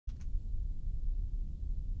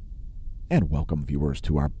And welcome viewers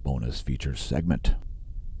to our bonus features segment.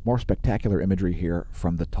 More spectacular imagery here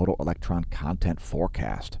from the Total Electron Content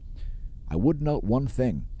Forecast. I would note one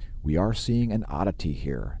thing. We are seeing an oddity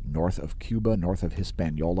here, north of Cuba, north of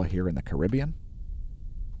Hispaniola here in the Caribbean.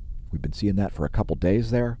 We've been seeing that for a couple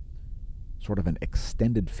days there. Sort of an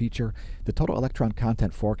extended feature. The Total Electron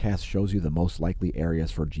Content Forecast shows you the most likely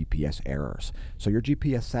areas for GPS errors. So your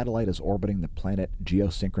GPS satellite is orbiting the planet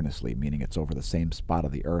geosynchronously, meaning it's over the same spot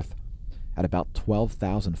of the Earth at about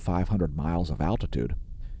 12,500 miles of altitude.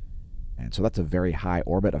 And so that's a very high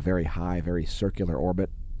orbit, a very high, very circular orbit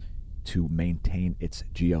to maintain its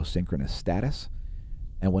geosynchronous status.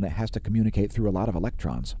 And when it has to communicate through a lot of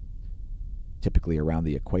electrons, typically around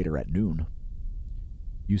the equator at noon,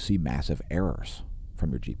 you see massive errors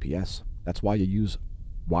from your GPS. That's why you use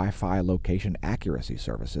Wi-Fi location accuracy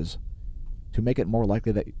services to make it more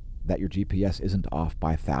likely that your GPS isn't off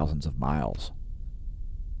by thousands of miles.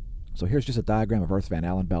 So here's just a diagram of Earth's Van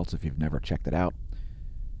Allen belts if you've never checked it out.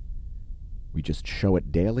 We just show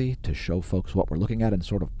it daily to show folks what we're looking at and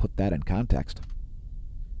sort of put that in context.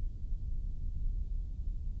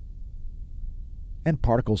 And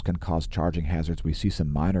particles can cause charging hazards. We see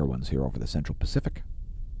some minor ones here over the Central Pacific.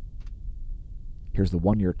 Here's the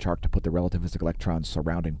one-year chart to put the relativistic electrons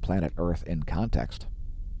surrounding planet Earth in context.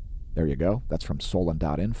 There you go. That's from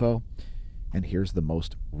Solon.info. And here's the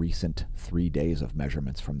most recent 3 days of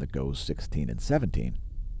measurements from the GOES 16 and 17.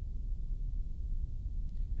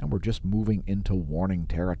 And we're just moving into warning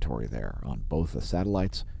territory there on both the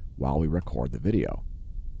satellites while we record the video.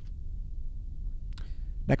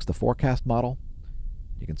 Next, the forecast model.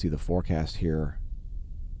 You can see the forecast here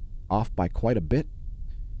off by quite a bit,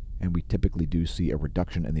 and we typically do see a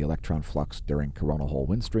reduction in the electron flux during coronal hole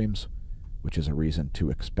wind streams, which is a reason to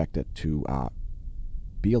expect it to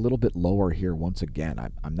be a little bit lower here once again.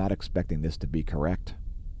 I'm not expecting this to be correct,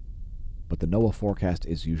 but the NOAA forecast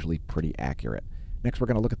is usually pretty accurate. Next, we're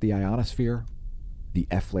going to look at the ionosphere. The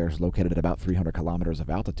F flare is located at about 300 kilometers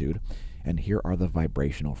of altitude, and here are the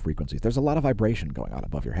vibrational frequencies. There's a lot of vibration going on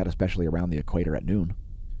above your head, especially around the equator at noon.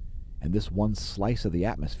 And this one slice of the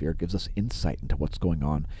atmosphere gives us insight into what's going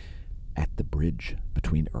on at the bridge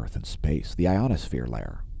between Earth and space, the ionosphere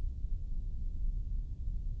layer.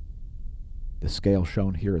 The scale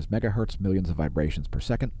shown here is megahertz, millions of vibrations per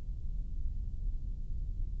second.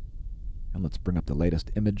 And let's bring up the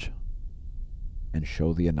latest image and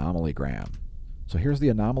show the anomalygram. So here's the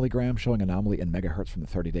anomalygram showing anomaly in megahertz from the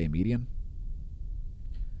 30-day median.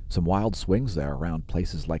 Some wild swings there around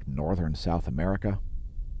places like northern South America.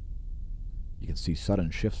 You can see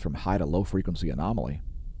sudden shifts from high to low frequency anomaly.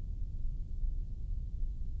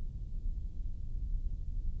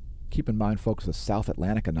 Keep in mind, folks, the South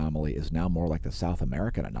Atlantic anomaly is now more like the South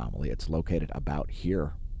American anomaly. It's located about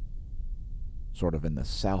here, sort of in the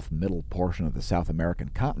south middle portion of the South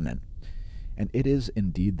American continent. And it is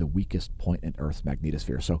indeed the weakest point in Earth's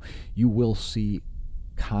magnetosphere. So you will see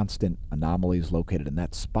constant anomalies located in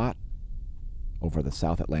that spot over the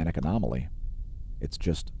South Atlantic anomaly. It's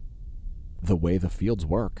just the way the fields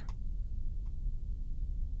work.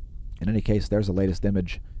 In any case, there's the latest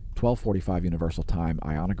image. 12:45 Universal Time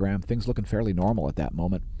ionogram. Things looking fairly normal at that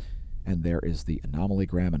moment. And there is the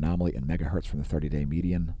anomalygram, anomaly in megahertz from the 30-day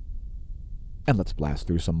median. And let's blast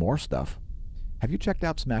through some more stuff. Have you checked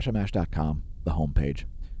out smashamash.com, the homepage?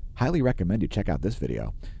 Highly recommend you check out this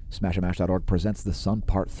video. Smashamash.org presents The Sun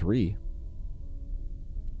Part 3.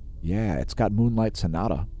 Yeah, it's got Moonlight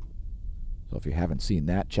Sonata. So if you haven't seen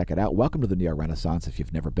that, check it out. Welcome to the Neo-Renaissance if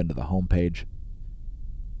you've never been to the homepage.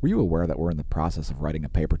 Were you aware that we're in the process of writing a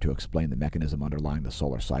paper to explain the mechanism underlying the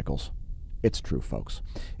solar cycles? It's true, folks.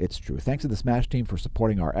 It's true. Thanks to the Smash team for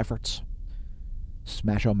supporting our efforts.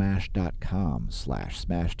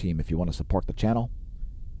 Smashomash.com/Smash team if you want to support the channel.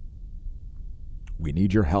 We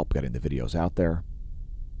need your help getting the videos out there.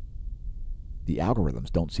 The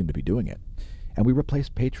algorithms don't seem to be doing it. And we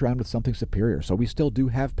replaced Patreon with something superior. So we still do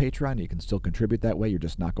have Patreon. You can still contribute that way. You're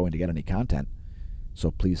just not going to get any content. So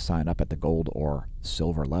please sign up at the gold or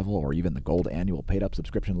silver level, or even the gold annual paid-up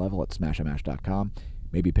subscription level at smashomash.com.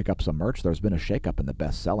 Maybe pick up some merch. There's been a shakeup in the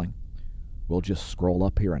best-selling. We'll just scroll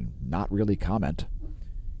up here and not really comment.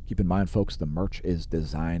 Keep in mind, folks, the merch is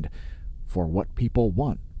designed for what people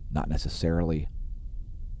want, not necessarily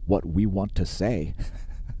what we want to say.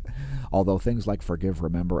 Although things like forgive,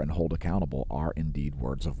 remember, and hold accountable are indeed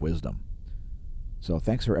words of wisdom. So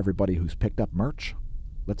thanks for everybody who's picked up merch.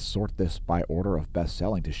 Let's sort this by order of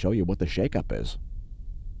best-selling to show you what the shakeup is.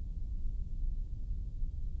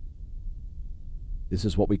 This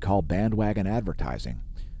is what we call bandwagon advertising.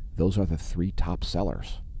 Those are the 3 top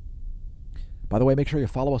sellers. By the way, make sure you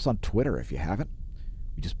follow us on Twitter if you haven't.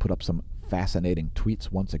 We just put up some fascinating tweets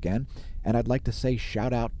once again. And I'd like to say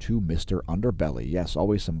shout out to Mr. Underbelly. Yes,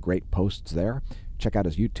 always some great posts there. Check out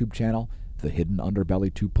his YouTube channel, The Hidden Underbelly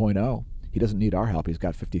 2.0. He doesn't need our help. He's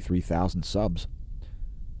got 53,000 subs.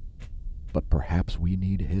 But perhaps we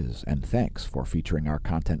need his. And thanks for featuring our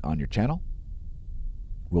content on your channel.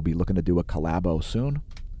 We'll be looking to do a collabo soon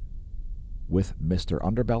with Mr.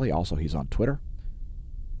 Underbelly. Also, he's on Twitter.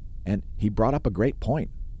 And he brought up a great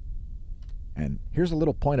point. And here's a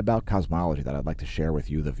little point about cosmology that I'd like to share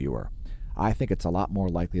with you, the viewer. I think it's a lot more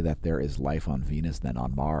likely that there is life on Venus than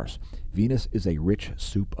on Mars. Venus is a rich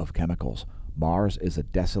soup of chemicals. Mars is a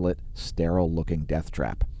desolate, sterile-looking death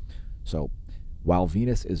trap. So, while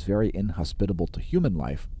Venus is very inhospitable to human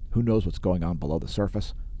life, who knows what's going on below the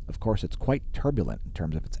surface? Of course, it's quite turbulent in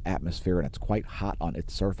terms of its atmosphere, and it's quite hot on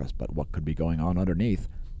its surface, but what could be going on underneath?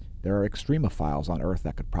 There are extremophiles on Earth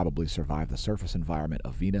that could probably survive the surface environment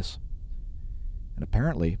of Venus. And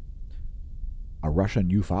apparently, a Russian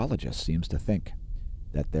ufologist seems to think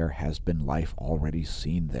that there has been life already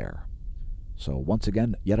seen there. So once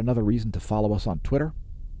again, yet another reason to follow us on Twitter.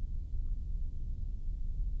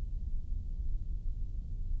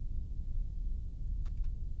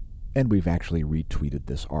 And we've actually retweeted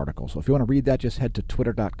this article. So if you want to read that, just head to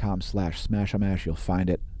twitter.com/smashamash. You'll find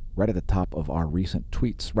it right at the top of our recent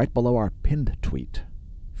tweets, right below our pinned tweet,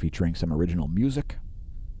 featuring some original music.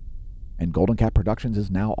 And Golden Cat Productions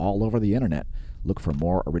is now all over the internet. Look for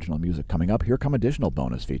more original music coming up. Here come additional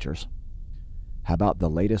bonus features. How about the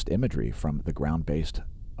latest imagery from the ground-based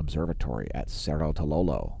observatory at Cerro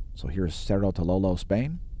Tololo? So here's Cerro Tololo,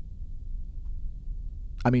 Spain.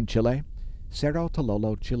 Chile. Cerro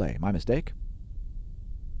Tololo, Chile. My mistake.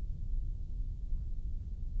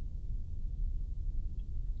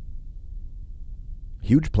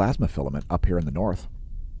 Huge plasma filament up here in the north.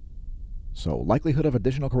 So likelihood of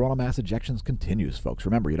additional coronal mass ejections continues, folks.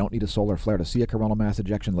 Remember, you don't need a solar flare to see a coronal mass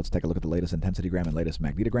ejection. Let's take a look at the latest intensitygram and latest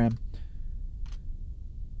magnetogram.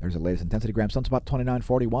 There's the latest intensitygram. Sunspot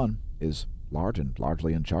 2941 is large and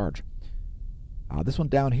largely in charge. This one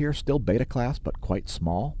down here, still beta class, but quite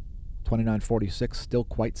small. 2946, still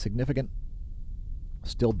quite significant.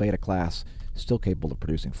 Still beta class, still capable of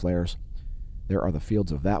producing flares. There are the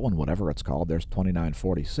fields of that one, whatever it's called. There's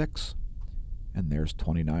 2946, and there's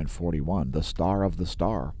 2941, the star of the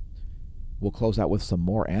star. We'll close out with some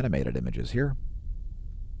more animated images here.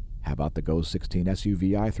 How about the GOES 16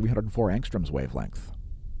 SUVI 304 angstroms wavelength?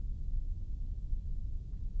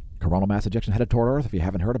 Coronal mass ejection headed toward Earth. If you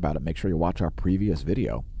haven't heard about it, make sure you watch our previous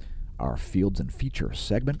video, our Fields and Features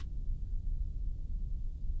segment.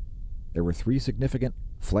 There were 3 significant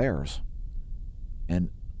flares and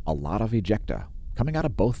a lot of ejecta coming out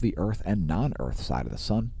of both the Earth and non-Earth side of the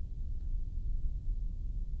Sun.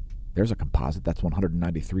 There's a composite that's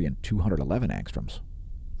 193 and 211 angstroms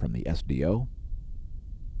from the SDO.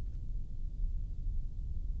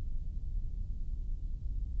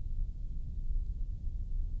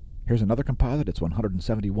 Here's another composite. It's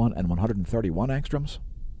 171 and 131 angstroms.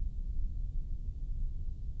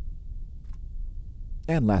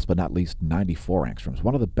 And last but not least, 94 angstroms,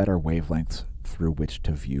 one of the better wavelengths through which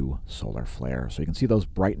to view solar flares. So you can see those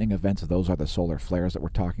brightening events. Those are the solar flares that we're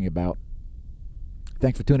talking about.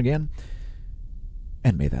 Thanks for tuning in,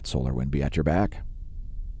 and may that solar wind be at your back.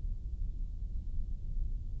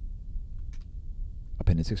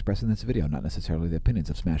 Opinions expressed in this video, not necessarily the opinions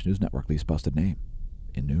of Smash News Network, least busted name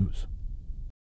in news.